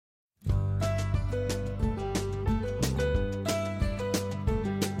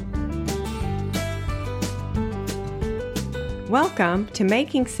Welcome to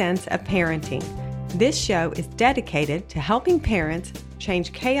Making Sense of Parenting. This show is dedicated to helping parents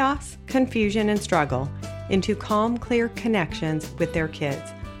change chaos, confusion, and struggle into calm, clear connections with their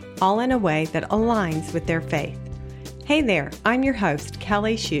kids, all in a way that aligns with their faith. Hey there, I'm your host,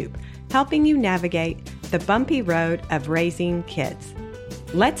 Kelly Shoup, helping you navigate the bumpy road of raising kids.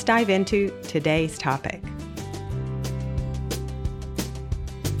 Let's dive into today's topic.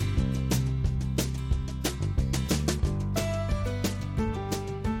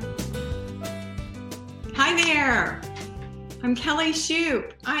 Hi there, I'm Kelly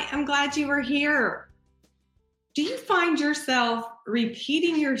Shoup. I am glad you are here. Do you find yourself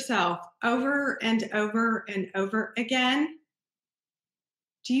repeating yourself over and over and over again?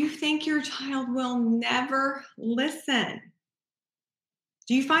 Do you think your child will never listen?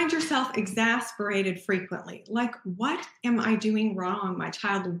 Do you find yourself exasperated frequently? Like, what am I doing wrong? My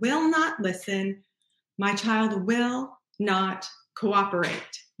child will not listen. My child will not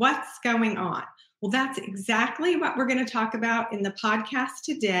cooperate. What's going on? Well, that's exactly what we're going to talk about in the podcast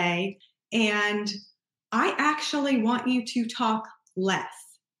today. And I actually want you to talk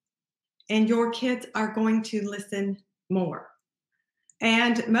less, and your kids are going to listen more.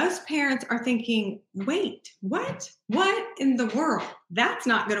 And most parents are thinking, wait, what? What in the world? That's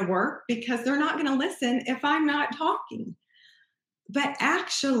not going to work because they're not going to listen if I'm not talking. But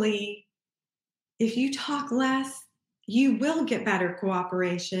actually, if you talk less, you will get better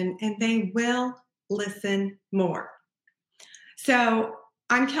cooperation and they will listen more. So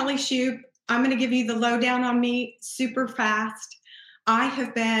I'm Kelly Shoup. I'm going to give you the lowdown on me super fast. I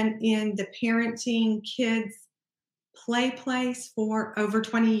have been in the parenting kids play place for over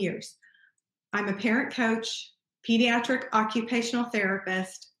 20 years. I'm a parent coach, pediatric occupational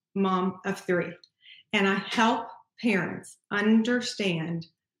therapist, mom of 3. And I help parents understand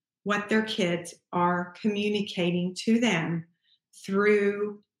what their kids are communicating to them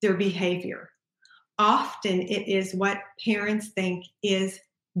through their behavior. Often it is what parents think is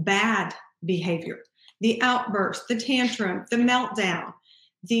bad behavior. The outburst, the tantrum, the meltdown,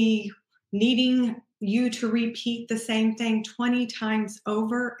 the needing you to repeat the same thing 20 times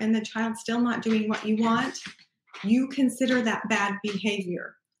over and the child still not doing what you want. You consider that bad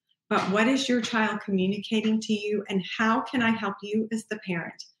behavior. But what is your child communicating to you, and how can I help you as the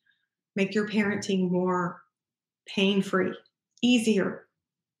parent make your parenting more pain-free, easier,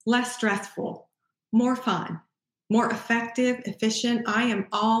 less stressful, more fun, more effective, efficient? I am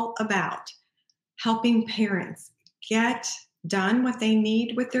all about helping parents get done what they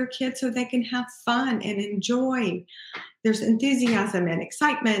need with their kids so they can have fun and enjoy. There's enthusiasm and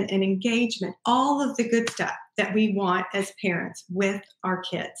excitement and engagement, all of the good stuff that we want as parents with our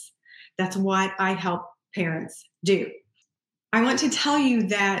kids. That's what I help parents do. I want to tell you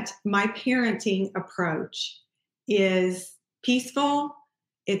that my parenting approach is peaceful,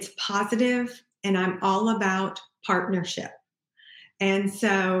 it's positive, and I'm all about partnership. And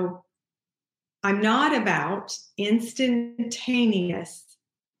so I'm not about instantaneous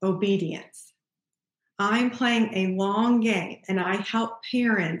obedience. I'm playing a long game, and I help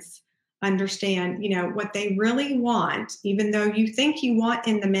parents understand, what they really want, even though you think you want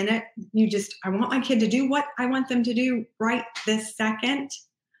in the minute, I want my kid to do what I want them to do right this second.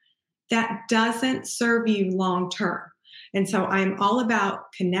 That doesn't serve you long term. And so I'm all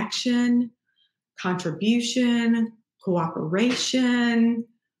about connection, contribution, cooperation,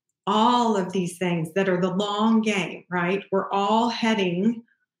 all of these things that are the long game, right? We're all heading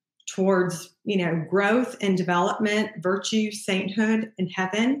towards, growth and development, virtue, sainthood, and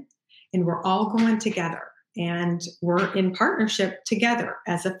heaven. And we're all going together, and we're in partnership together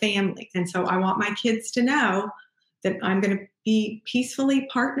as a family. And so I want my kids to know that I'm going to be peacefully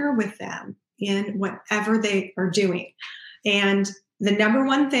partner with them in whatever they are doing. And the number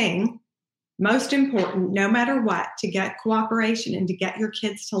one thing, most important, no matter what, to get cooperation and to get your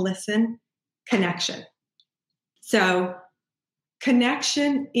kids to listen, connection. So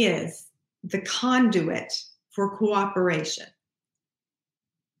connection is the conduit for cooperation.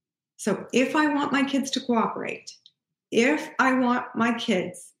 So if I want my kids to cooperate, if I want my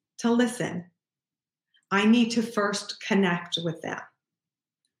kids to listen, I need to first connect with them.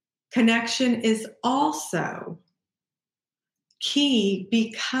 Connection is also key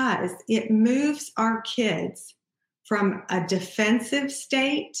because it moves our kids from a defensive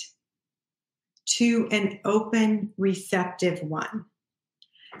state to an open, receptive one.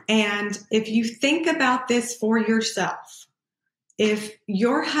 And if you think about this for yourself, if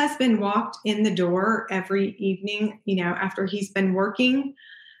your husband walked in the door every evening, after he's been working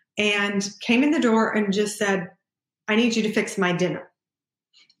and came in the door and just said, I need you to fix my dinner,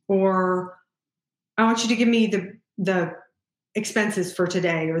 or I want you to give me the expenses for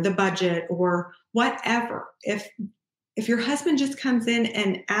today or the budget or whatever. If your husband just comes in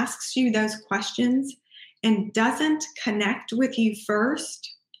and asks you those questions and doesn't connect with you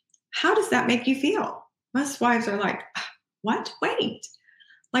first, how does that make you feel? Most wives are like, what? Wait.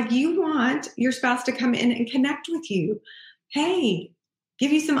 Like, you want your spouse to come in and connect with you. Hey,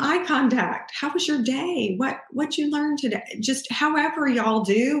 give you some eye contact. How was your day? What you learned today? Just however y'all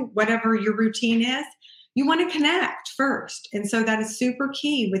do, whatever your routine is, you want to connect first. And so that is super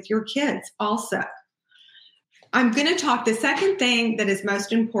key with your kids also. I'm going to talk the second thing that is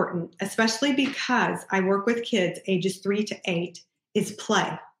most important, especially because I work with kids ages 3 to 8, is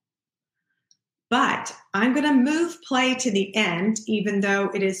play. But I'm going to move play to the end, even though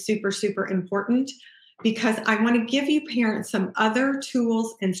it is super, super important, because I want to give you parents some other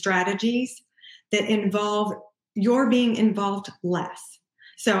tools and strategies that involve your being involved less.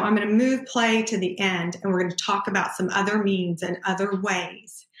 So I'm going to move play to the end, and we're going to talk about some other means and other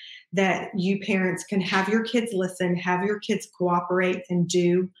ways that you parents can have your kids listen, have your kids cooperate, and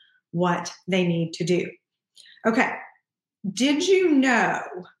do what they need to do. Okay. Did you know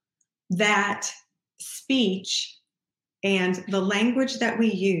that speech and the language that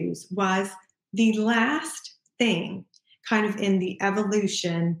we use was the last thing kind of in the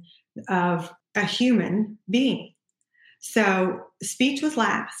evolution of a human being? So speech was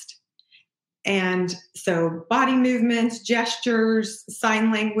last. And so body movements, gestures,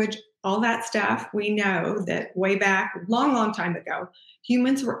 sign language, all that stuff, we know that way back, long, long time ago,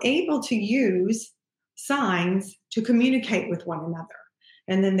 humans were able to use signs to communicate with one another.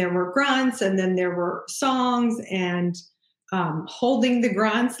 And then there were grunts, and then there were songs, and holding the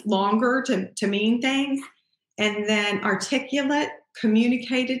grunts longer to mean things. And then articulate,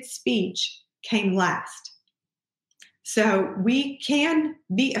 communicated speech came last. So we can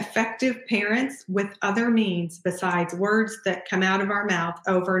be effective parents with other means besides words that come out of our mouth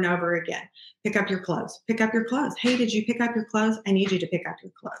over and over again. Pick up your clothes. Pick up your clothes. Hey, did you pick up your clothes? I need you to pick up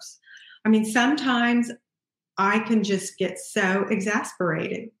your clothes. I mean, sometimes I can just get so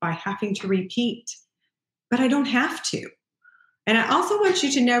exasperated by having to repeat, but I don't have to. And I also want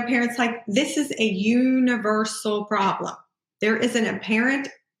you to know, parents, like, this is a universal problem. There isn't a parent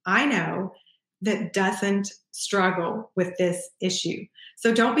I know that doesn't struggle with this issue.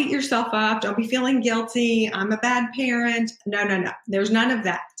 So don't beat yourself up. Don't be feeling guilty. I'm a bad parent. No. There's none of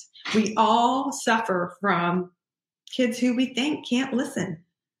that. We all suffer from kids who we think can't listen.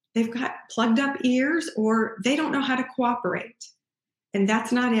 They've got plugged up ears, or they don't know how to cooperate. And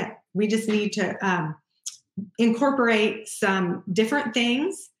that's not it. We just need to incorporate some different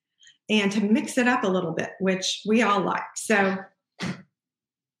things and to mix it up a little bit, which we all like. So,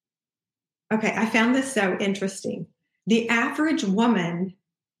 okay, I found this so interesting. The average woman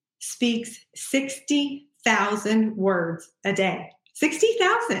speaks 60,000 words a day.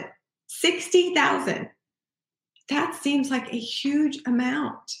 60,000. 60,000. That seems like a huge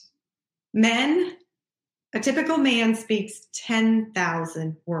amount. Men, a typical man speaks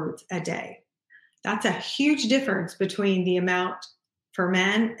 10,000 words a day. That's a huge difference between the amount for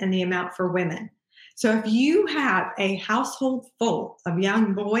men and the amount for women. So if you have a household full of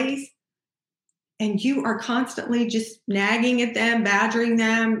young boys, and you are constantly just nagging at them, badgering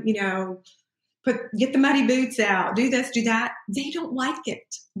them, get the muddy boots out, do this, do that, they don't like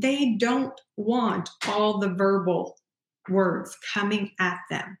it. They don't want all the verbal words coming at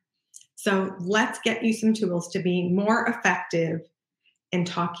them. So let's get you some tools to be more effective in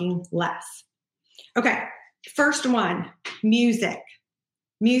talking less. Okay, first one, music.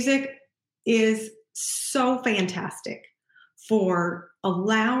 Music is so fantastic for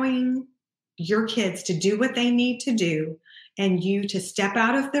allowing your kids to do what they need to do and you to step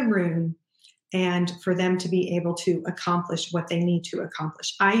out of the room and for them to be able to accomplish what they need to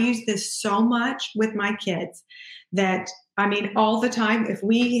accomplish. I use this so much with my kids that, all the time, if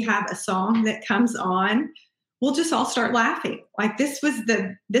we have a song that comes on, we'll just all start laughing. Like this was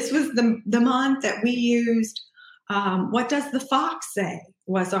the month that we used What Does the Fox Say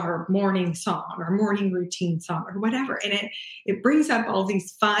was our morning song, our morning routine song, or whatever. And it brings up all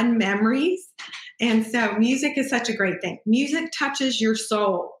these fun memories. And so music is such a great thing. Music touches your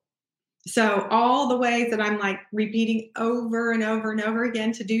soul. So all the ways that I'm like repeating over and over and over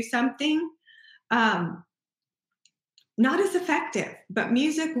again to do something, not as effective, but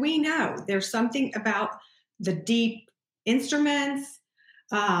music, we know there's something about the deep instruments,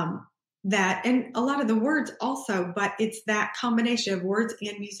 and a lot of the words also, but it's that combination of words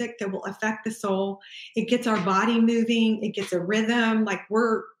and music that will affect the soul. It gets our body moving. It gets a rhythm. Like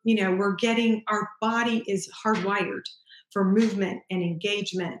our body is hardwired for movement and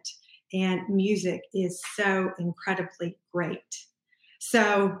engagement and music is so incredibly great.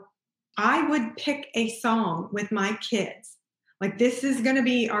 So I would pick a song with my kids. Like, this is going to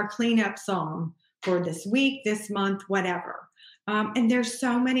be our cleanup song for this week, this month, whatever. And there's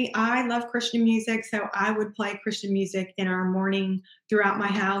so many. I love Christian music, so I would play Christian music in our morning throughout my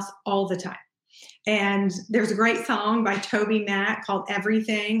house all the time. And there's a great song by Toby Mac called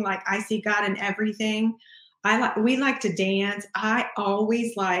Everything, like I see God in everything. We like to dance. I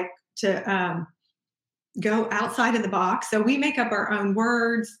always like to go outside of the box. So we make up our own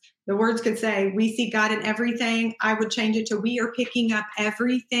words. The words could say, we see God in everything. I would change it to, we are picking up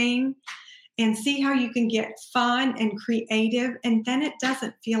everything, and see how you can get fun and creative. And then it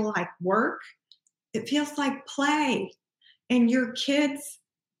doesn't feel like work. It feels like play. And your kids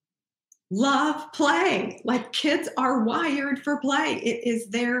love play. Like, kids are wired for play. It is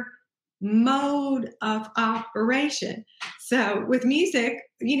their mode of operation. So with music,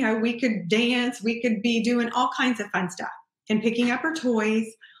 we could dance, we could be doing all kinds of fun stuff and picking up our toys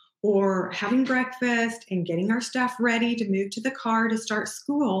or having breakfast and getting our stuff ready to move to the car to start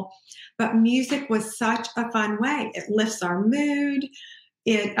school. But music was such a fun way. It lifts our mood.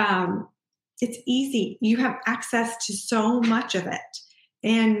 It's easy. You have access to so much of it.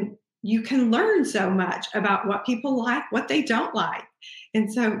 And you can learn so much about what people like, what they don't like.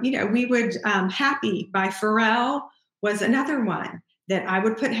 And so, we would, Happy by Pharrell was another one that I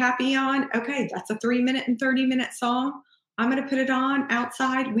would put Happy on. Okay, that's a 3-minute and 30-minute song. I'm going to put it on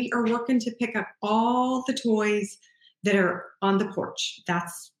outside. We are working to pick up all the toys that are on the porch.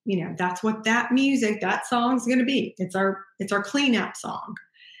 That's what that song's going to be. It's our cleanup song.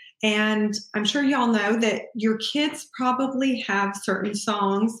 And I'm sure y'all know that your kids probably have certain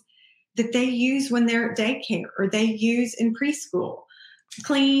songs that they use when they're at daycare or they use in preschool.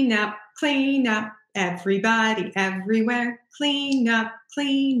 Clean up, everybody, everywhere. Clean up,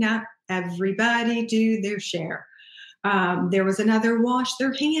 everybody do their share. There was another wash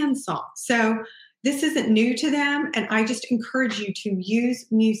their hands song. So this isn't new to them. And I just encourage you to use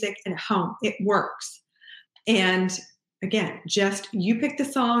music at home. It works. And again, just you pick the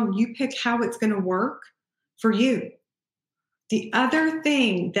song, you pick how it's going to work for you. The other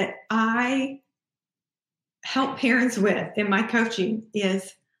thing that I help parents with in my coaching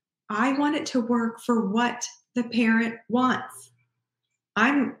is I want it to work for what the parent wants.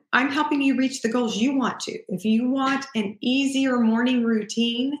 I'm helping you reach the goals you want to. If you want an easier morning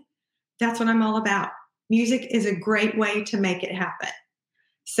routine, that's what I'm all about. Music is a great way to make it happen.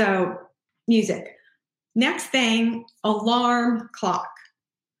 So, music. Next thing, alarm clock.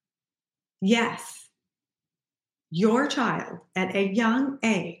 Yes, your child at a young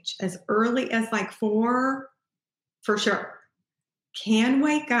age, as early as like 4, for sure, can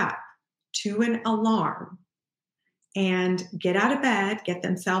wake up to an alarm and get out of bed, get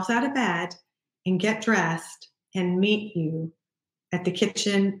themselves out of bed, and get dressed and meet you at the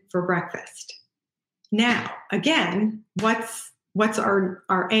kitchen for breakfast. Now, again, what's our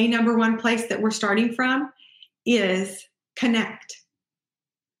number one place that we're starting from is connect.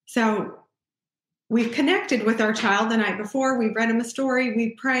 So we've connected with our child the night before. We've read them a story.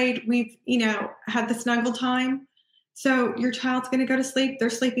 We've prayed. We've, had the snuggle time. So your child's going to go to sleep. They're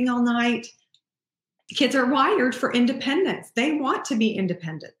sleeping all night. Kids are wired for independence. They want to be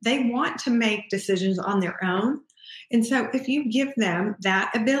independent. They want to make decisions on their own. And so if you give them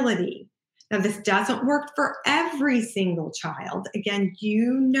that ability, now this doesn't work for every single child. Again,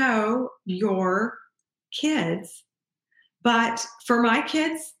 your kids. But for my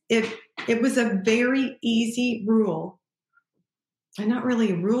kids, it was a very easy rule. And not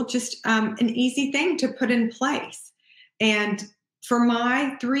really a rule, just an easy thing to put in place. And for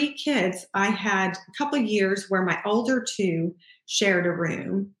my 3 kids, I had a couple of years where my older 2 shared a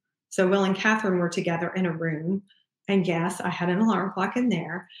room. So Will and Catherine were together in a room. And yes, I had an alarm clock in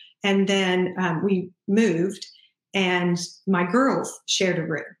there. And then we moved and my girls shared a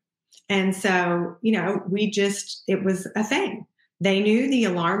room. And so, it was a thing. They knew the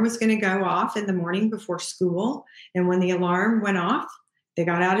alarm was going to go off in the morning before school. And when the alarm went off, they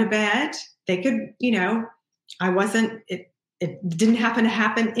got out of bed. They could, it didn't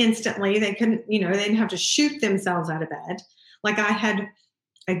happen instantly. They couldn't, they didn't have to shoot themselves out of bed. Like I had,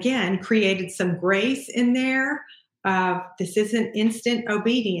 again, created some grace in there. This isn't instant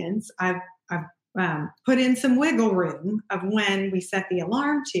obedience. I've put in some wiggle room of when we set the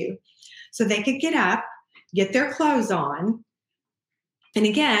alarm to, so they could get up, get their clothes on. And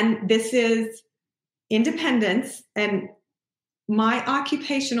again, this is independence. And my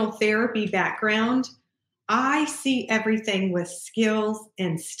occupational therapy background, I see everything with skills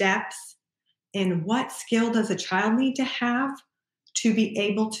and steps. And what skill does a child need to have to be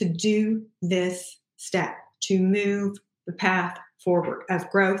able to do this step, to move the path forward of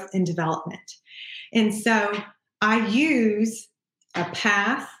growth and development. And so I use a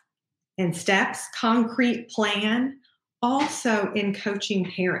path and steps, concrete plan, also in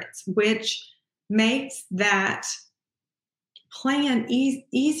coaching parents, which makes that plan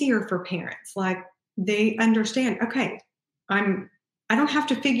easier for parents. Like they understand, okay, I don't have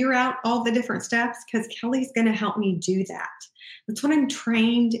to figure out all the different steps because Kelly's going to help me do that. That's what I'm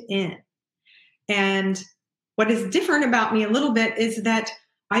trained in. And what is different about me a little bit is that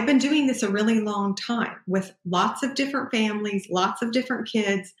I've been doing this a really long time with lots of different families, lots of different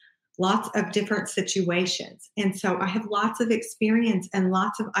kids, lots of different situations. And so I have lots of experience and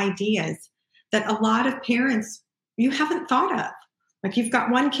lots of ideas that a lot of parents you haven't thought of. Like you've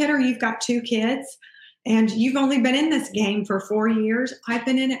got one kid or you've got two kids and you've only been in this game for 4 years. I've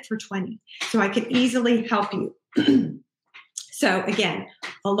been in it for 20. So I can easily help you. So again,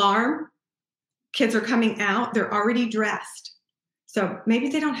 alarm, kids are coming out, they're already dressed. So maybe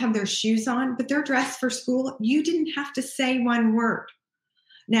they don't have their shoes on, but they're dressed for school. You didn't have to say one word.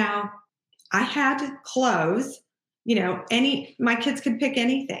 Now, I had clothes, my kids could pick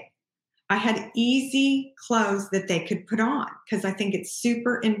anything. I had easy clothes that they could put on because I think it's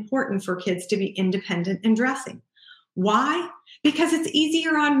super important for kids to be independent in dressing. Why? Because it's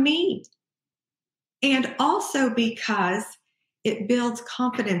easier on me. And also because it builds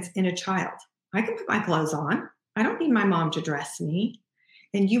confidence in a child. I can put my clothes on. I don't need my mom to dress me.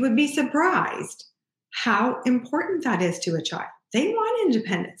 And you would be surprised how important that is to a child. They want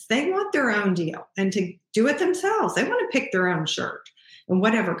independence. They want their own deal and to do it themselves. They want to pick their own shirt and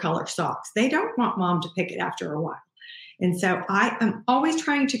whatever color socks. They don't want mom to pick it after a while. And so I am always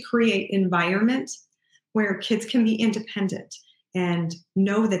trying to create environment where kids can be independent and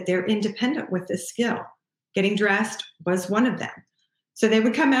know that they're independent with this skill. Getting dressed was one of them. So they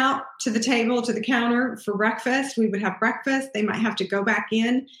would come out to the table, to the counter for breakfast. We would have breakfast. They might have to go back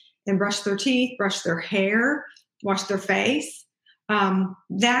in and brush their teeth, brush their hair, wash their face.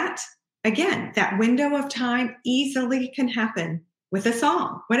 That window of time easily can happen with a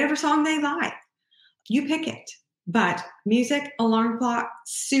song, whatever song they like. You pick it. But music, alarm clock,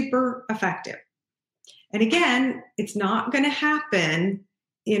 super effective. And again, it's not going to happen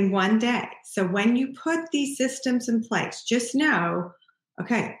in one day. So when you put these systems in place, just know,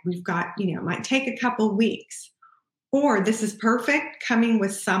 okay, we've got, it might take a couple weeks. Or this is perfect coming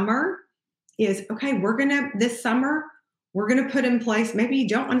with summer is, okay, this summer, we're going to put in place, maybe you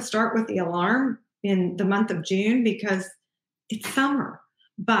don't want to start with the alarm in the month of June because it's summer.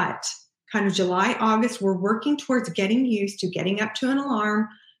 But kind of July, August, we're working towards getting used to getting up to an alarm,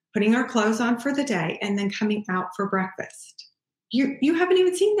 putting our clothes on for the day, and then coming out for breakfast. You haven't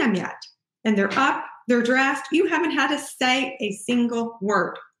even seen them yet. And they're up, they're dressed. You haven't had to say a single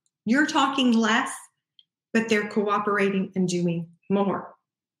word. You're talking less, but they're cooperating and doing more.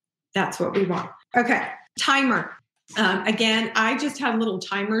 That's what we want. Okay, timer. Again, I just have little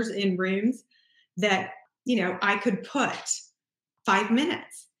timers in rooms that, I could put 5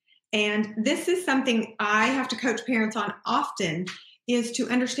 minutes. And this is something I have to coach parents on often is to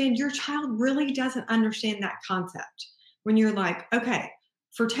understand your child really doesn't understand that concept. When you're like, okay,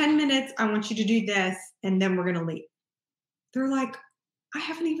 for 10 minutes, I want you to do this, and then we're going to leave. They're like, I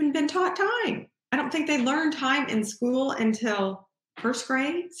haven't even been taught time. I don't think they learn time in school until first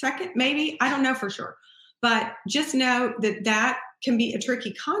grade, second, maybe. I don't know for sure. But just know that can be a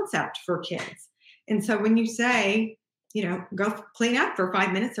tricky concept for kids. And so when you say, go clean up for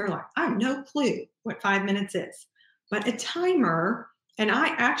 5 minutes, they're like, I have no clue what 5 minutes is. But a timer, and I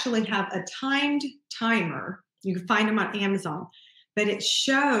actually have a timed timer. You can find them on Amazon, but it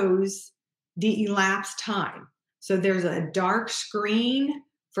shows the elapsed time. So there's a dark screen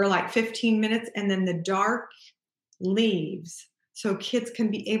for like 15 minutes, and then the dark leaves. So kids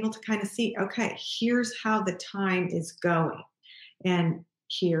can be able to kind of see, okay, here's how the time is going. And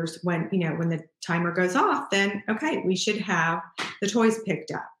here's when the timer goes off, then, okay, we should have the toys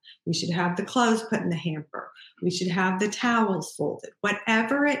picked up. We should have the clothes put in the hamper. We should have the towels folded.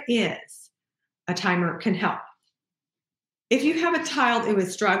 Whatever it is, a timer can help. If you have a child who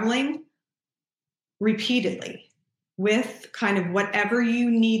is struggling repeatedly with kind of whatever you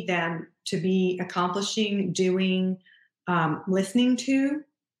need them to be accomplishing, doing, listening to,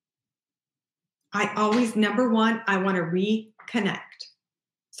 I always, number one, I want to reconnect.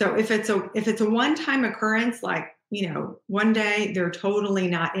 So if it's a one-time occurrence, like, one day they're totally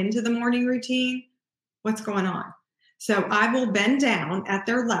not into the morning routine, what's going on? So I will bend down at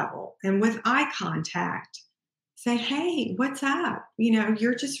their level and with eye contact say, hey, what's up?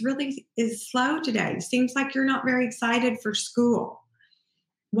 You're just really is slow today. Seems like you're not very excited for school.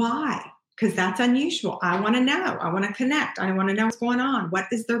 Why? Because that's unusual. I want to know. I want to connect. I want to know what's going on. What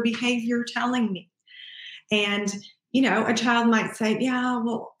is their behavior telling me? And, a child might say, yeah,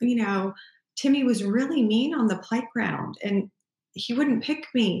 well, Timmy was really mean on the playground and he wouldn't pick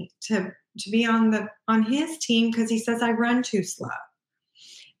me to be on his team because he says I run too slow.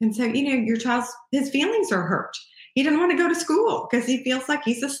 And so, your his feelings are hurt. He doesn't want to go to school because he feels like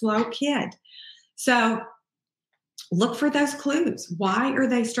he's a slow kid. So look for those clues. Why are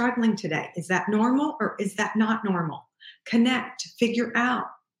they struggling today? Is that normal or is that not normal? Connect, figure out,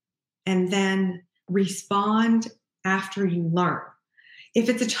 and then respond after you learn. If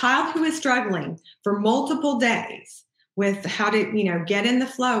it's a child who is struggling for multiple days with how to, get in the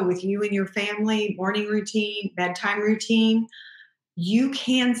flow with you and your family, morning routine, bedtime routine, you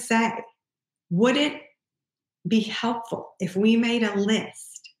can say, would it be helpful if we made a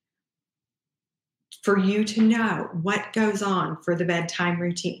list for you to know what goes on for the bedtime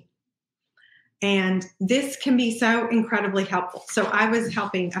routine? And this can be so incredibly helpful. So I was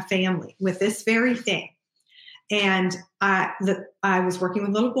helping a family with this very thing. And I was working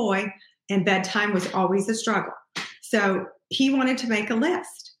with a little boy, and bedtime was always a struggle. So he wanted to make a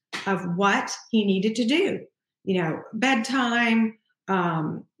list of what he needed to do. Bedtime,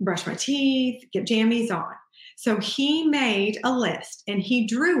 brush my teeth, get jammies on. So he made a list and he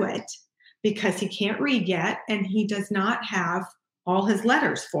drew it because he can't read yet and he does not have all his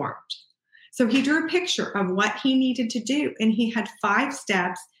letters formed. So he drew a picture of what he needed to do, and he had 5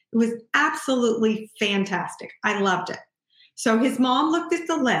 steps. It was absolutely fantastic. I loved it. So his mom looked at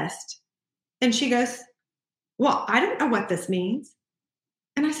the list and she goes, well, I don't know what this means.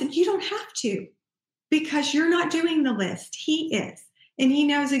 And I said, you don't have to, because you're not doing the list. He is. And he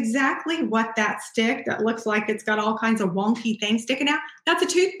knows exactly what that stick that looks like it's got all kinds of wonky things sticking out, that's a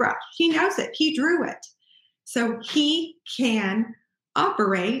toothbrush. He knows it. He drew it. So he can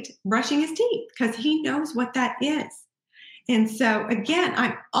operate brushing his teeth because he knows what that is. And so, again,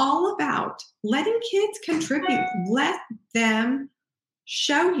 I'm all about letting kids contribute. Let them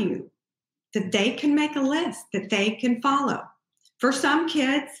show you that they can make a list, that they can follow. For some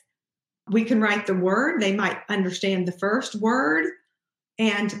kids, we can write the word. They might understand the first word.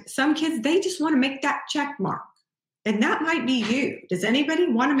 And some kids, they just want to make that check mark. And that might be you. Does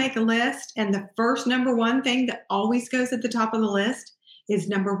anybody want to make a list? And the first number one thing that always goes at the top of the list is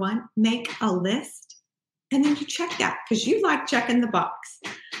number 1, make a list. And then you check that because you like checking the box.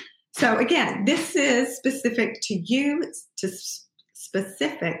 So again, this is specific to you,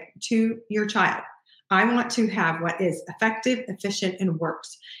 specific to your child. I want to have what is effective, efficient, and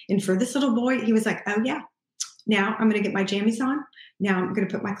works. And for this little boy, he was like, oh yeah, now I'm going to get my jammies on. Now I'm going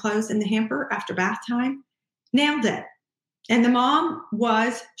to put my clothes in the hamper after bath time. Nailed it. And the mom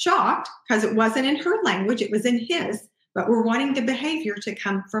was shocked because it wasn't in her language, it was in his, but we're wanting the behavior to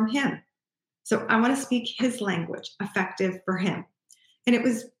come from him. So I want to speak his language, effective for him. And it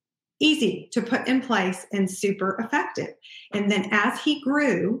was easy to put in place and super effective. And then as he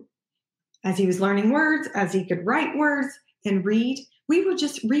grew, as he was learning words, as he could write words and read, we were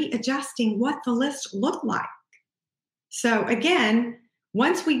just readjusting what the list looked like. So again,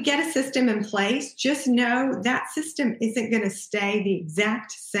 once we get a system in place, just know that system isn't going to stay the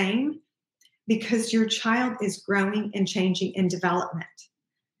exact same because your child is growing and changing in development.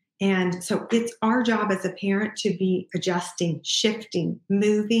 And so it's our job as a parent to be adjusting, shifting,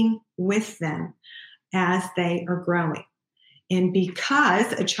 moving with them as they are growing. And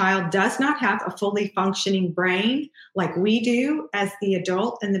because a child does not have a fully functioning brain like we do as the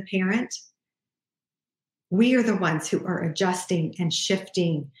adult and the parent, we are the ones who are adjusting and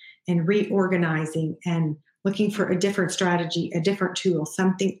shifting and reorganizing and looking for a different strategy, a different tool,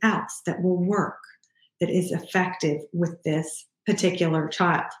 something else that will work, that is effective with this particular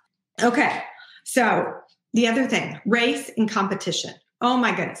child. Okay, so the other thing, race and competition. Oh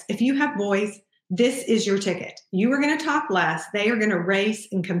my goodness. If you have boys, this is your ticket. You are going to talk less. They are going to race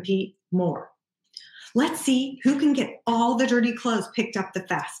and compete more. Let's see who can get all the dirty clothes picked up the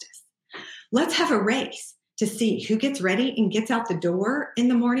fastest. Let's have a race to see who gets ready and gets out the door in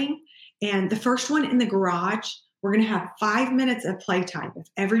the morning. And the first one in the garage, we're going to have 5 minutes of playtime. If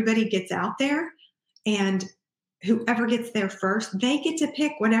everybody gets out there, and whoever gets there first, they get to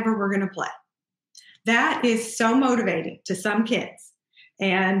pick whatever we're going to play. That is so motivating to some kids.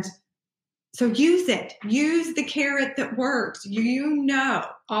 And so use it. Use the carrot that works. When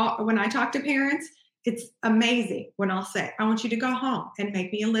I talk to parents, it's amazing when I'll say, I want you to go home and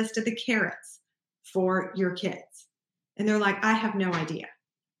make me a list of the carrots for your kids. And they're like, I have no idea.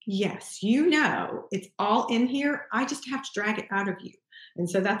 Yes, it's all in here. I just have to drag it out of you. And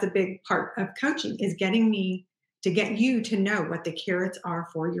so that's a big part of coaching, is getting me to get you to know what the carrots are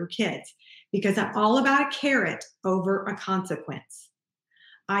for your kids, because I'm all about a carrot over a consequence.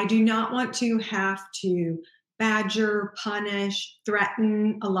 I do not want to have to badger, punish,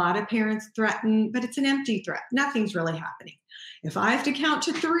 threaten. A lot of parents threaten, but it's an empty threat. Nothing's really happening. If I have to count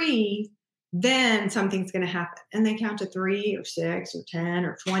to 3, then something's going to happen. And they count to 3 or 6 or 10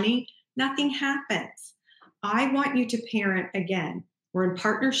 or 20. Nothing happens. I want you to parent again. We're in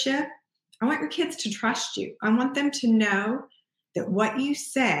partnership. I want your kids to trust you. I want them to know that what you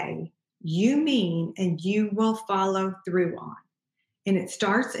say, you mean, and you will follow through on. And it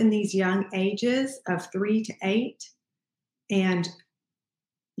starts in these young ages of 3 to 8. And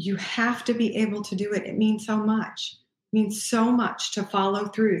you have to be able to do it. It means so much. It means so much to follow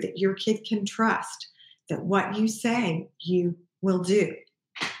through, that your kid can trust that what you say, you will do.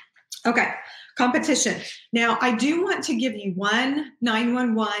 Okay, competition. Now, I do want to give you one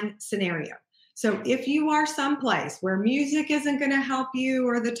 911 scenario. So if you are someplace where music isn't going to help you,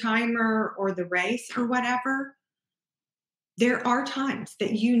 or the timer or the race or whatever, there are times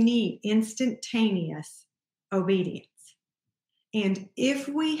that you need instantaneous obedience. And if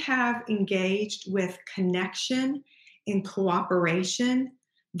we have engaged with connection and cooperation,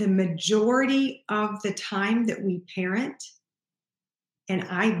 the majority of the time that we parent, and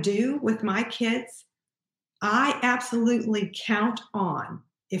I do with my kids, I absolutely count on,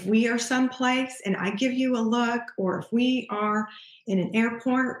 if we are someplace and I give you a look, or if we are in an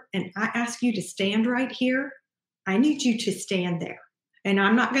airport and I ask you to stand right here, I need you to stand there. And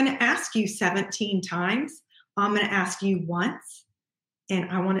I'm not going to ask you 17 times. I'm going to ask you once, and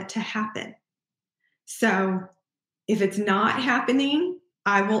I want it to happen. So if it's not happening,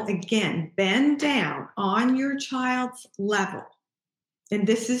 I will again bend down on your child's level. And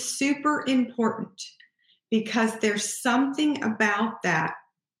this is super important, because there's something about that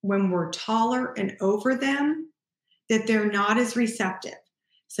when we're taller and over them, that they're not as receptive.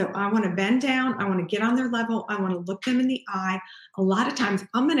 So I want to bend down. I want to get on their level. I want to look them in the eye. A lot of times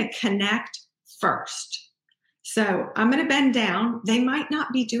I'm going to connect first. So I'm going to bend down. They might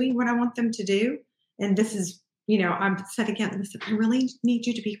not be doing what I want them to do. And this is, I'm said again, listen, I really need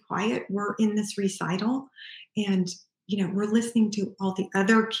you to be quiet. We're in this recital, and, we're listening to all the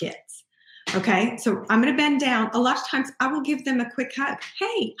other kids. Okay. So I'm going to bend down. A lot of times I will give them a quick hug.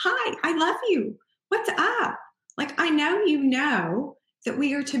 Hey, hi, I love you. What's up? Like, I know that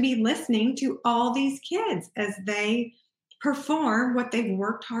we are to be listening to all these kids as they perform what they've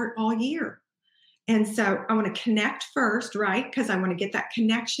worked hard all year. And so I want to connect first, right? Because I want to get that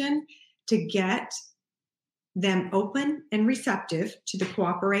connection to get them open and receptive to the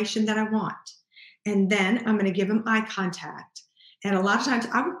cooperation that I want. And then I'm going to give them eye contact. And a lot of times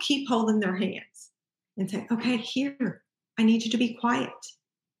I would keep holding their hands and say, okay, here, I need you to be quiet.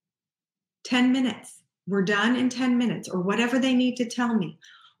 10 minutes. We're done in 10 minutes, or whatever they need to tell me,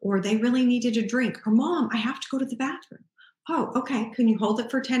 or they really needed a drink, or Mom, I have to go to the bathroom. Oh, okay. Can you hold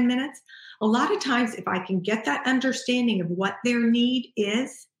it for 10 minutes? A lot of times, if I can get that understanding of what their need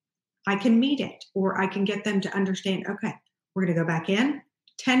is, I can meet it, or I can get them to understand, okay, we're going to go back in,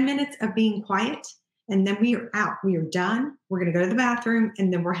 10 minutes of being quiet, and then we are out. We are done. We're going to go to the bathroom,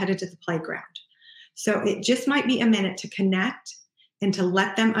 and then we're headed to the playground. So it just might be a minute to connect and to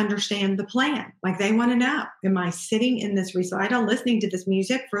let them understand the plan. Like, they want to know, am I sitting in this recital listening to this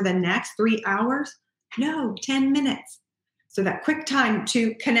music for the next 3 hours? No, 10 minutes. So that quick time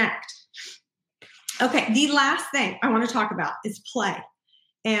to connect. Okay, the last thing I want to talk about is play.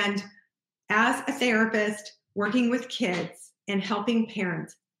 And as a therapist working with kids and helping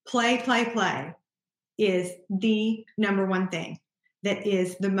parents, play is the number one thing that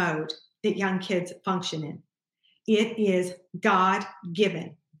is the mode that young kids function in. It is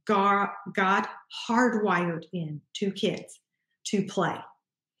God-given, God hardwired in to kids to play.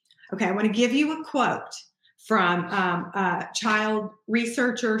 Okay, I want to give you a quote from a child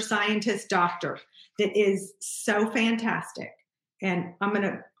researcher, scientist, doctor that is so fantastic. And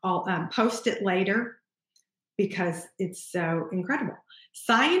I'll post it later because it's so incredible.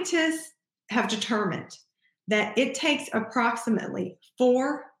 Scientists have determined that it takes approximately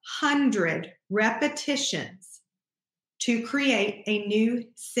 400 repetitions to create a new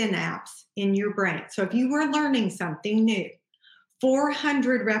synapse in your brain. So if you were learning something new,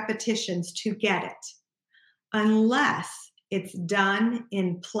 400 repetitions to get it, unless it's done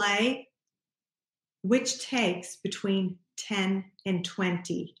in play, which takes between 10 and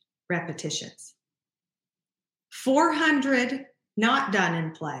 20 repetitions. 400 not done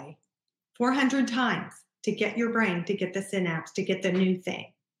in play, 400 times to get your brain, to get the synapse, to get the new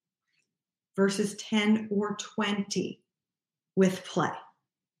thing, versus 10 or 20 with play.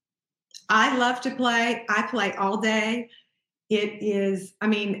 I love to play. I play all day. It is, I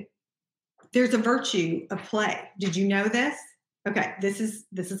mean, there's a virtue of play. Did you know this? Okay, this is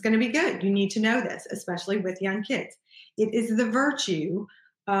going to be good. You need to know this, especially with young kids. It is the virtue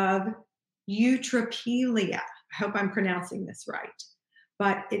of eutrapelia. I hope I'm pronouncing this right.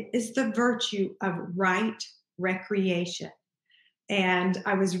 But it is the virtue of right recreation. And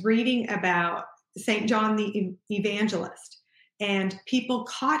I was reading about St. John the Evangelist, and people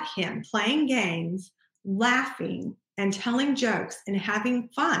caught him playing games, laughing, and telling jokes and having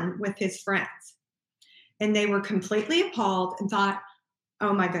fun with his friends. And they were completely appalled and thought,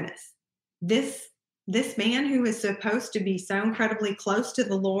 oh my goodness, this man who is supposed to be so incredibly close to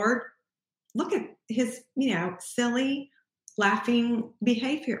the Lord, look at his, silly, laughing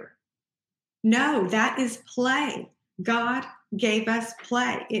behavior. No, that is play. God gave us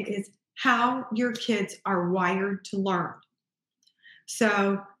play. It is how your kids are wired to learn.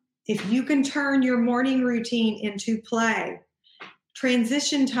 So if you can turn your morning routine into play,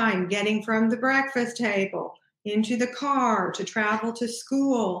 transition time, getting from the breakfast table into the car to travel to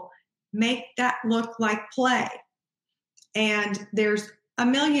school, make that look like play. And there's a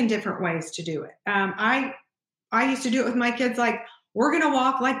million different ways to do it. I used to do it with my kids, like, we're going to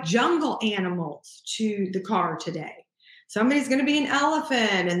walk like jungle animals to the car today. Somebody's going to be an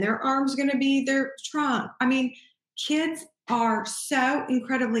elephant and their arm's going to be their trunk. I mean, kids are so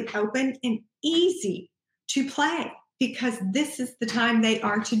incredibly open and easy to play because this is the time they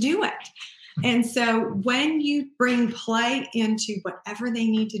are to do it. And so when you bring play into whatever they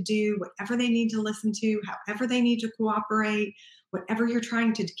need to do, whatever they need to listen to, however they need to cooperate, whatever you're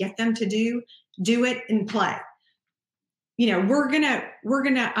trying to get them to do it in play. We're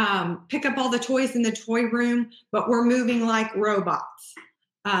gonna pick up all the toys in the toy room, but we're moving like robots.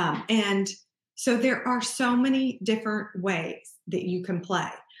 And so there are so many different ways that you can play.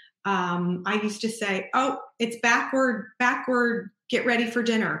 I used to say, oh, it's backward, get ready for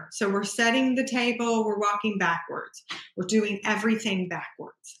dinner. So we're setting the table, we're walking backwards. We're doing everything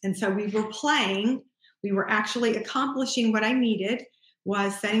backwards. And so we were playing, we were actually accomplishing what I needed,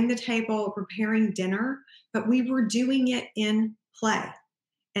 was setting the table, preparing dinner, but we were doing it in play.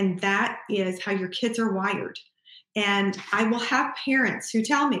 And that is how your kids are wired. And I will have parents who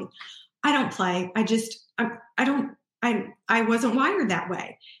tell me, I don't play. I wasn't wired that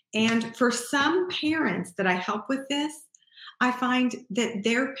way. And for some parents that I help with this, I find that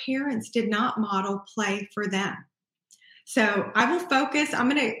their parents did not model play for them. So I will focus. I'm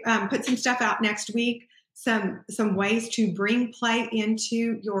going to put some stuff out next week, some ways to bring play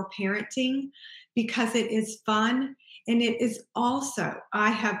into your parenting, because it is fun. And it is also, I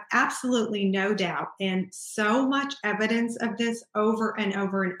have absolutely no doubt, and so much evidence of this over and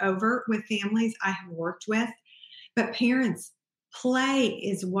over and over with families I have worked with. But parents, play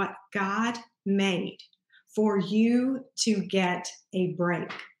is what God made for you to get a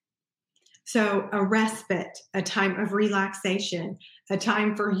break. So a respite, a time of relaxation, a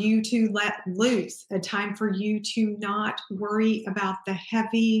time for you to let loose, a time for you to not worry about the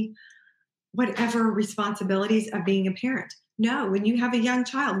heavy, whatever responsibilities of being a parent. No, when you have a young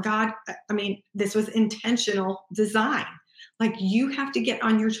child, this was intentional design. Like, you have to get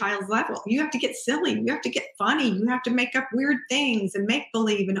on your child's level. You have to get silly. You have to get funny. You have to make up weird things and make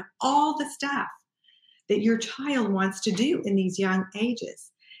believe and all the stuff that your child wants to do in these young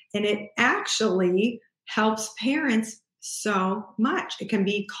ages. And it actually helps parents so much. It can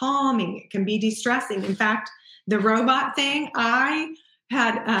be calming. It can be de-stressing. In fact, the robot thing, I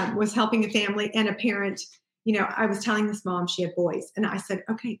was helping a family and a parent, I was telling this mom, she had boys, and I said,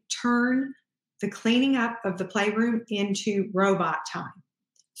 okay, turn the cleaning up of the playroom into robot time.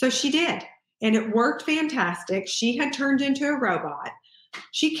 So she did, and it worked fantastic. She had turned into a robot.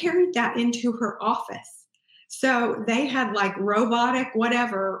 She carried that into her office. So they had like robotic,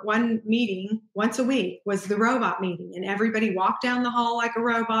 whatever, one meeting once a week was the robot meeting, and everybody walked down the hall like a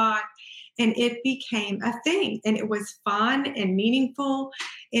robot. And it became a thing, and it was fun and meaningful,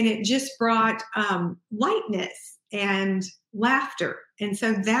 and it just brought lightness and laughter. And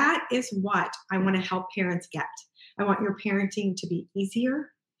so that is what I want to help parents get. I want your parenting to be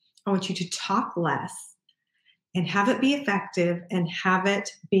easier. I want you to talk less and have it be effective and have it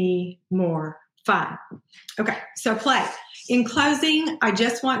be more fun. Okay, so play. In closing, I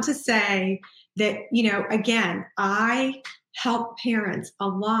just want to say that, again, I help parents a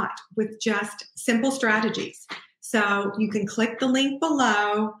lot with just simple strategies. So you can click the link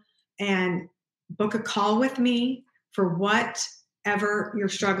below and book a call with me for whatever your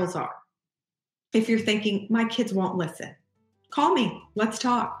struggles are. If you're thinking, my kids won't listen, call me. Let's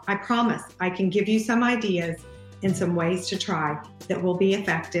talk. I promise I can give you some ideas and some ways to try that will be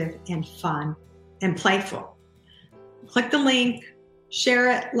effective and fun and playful. Click the link,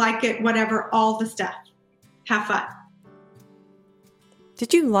 share it, like it, whatever, all the stuff. Have fun.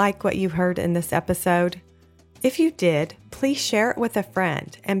 Did you like what you heard in this episode? If you did, please share it with a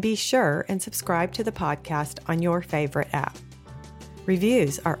friend and be sure and subscribe to the podcast on your favorite app.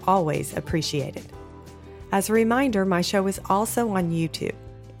 Reviews are always appreciated. As a reminder, my show is also on YouTube.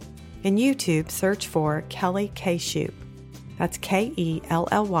 In YouTube, search for Kelly K. Shoup. That's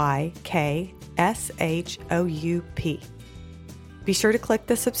KELLYKSHOUP. Be sure to click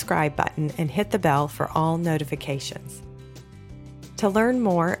the subscribe button and hit the bell for all notifications. To learn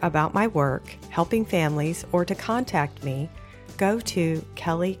more about my work, helping families, or to contact me, go to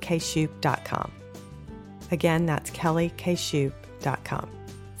kellyKShoup.com. Again, that's kellyKShoup.com.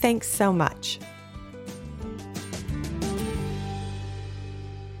 Thanks so much.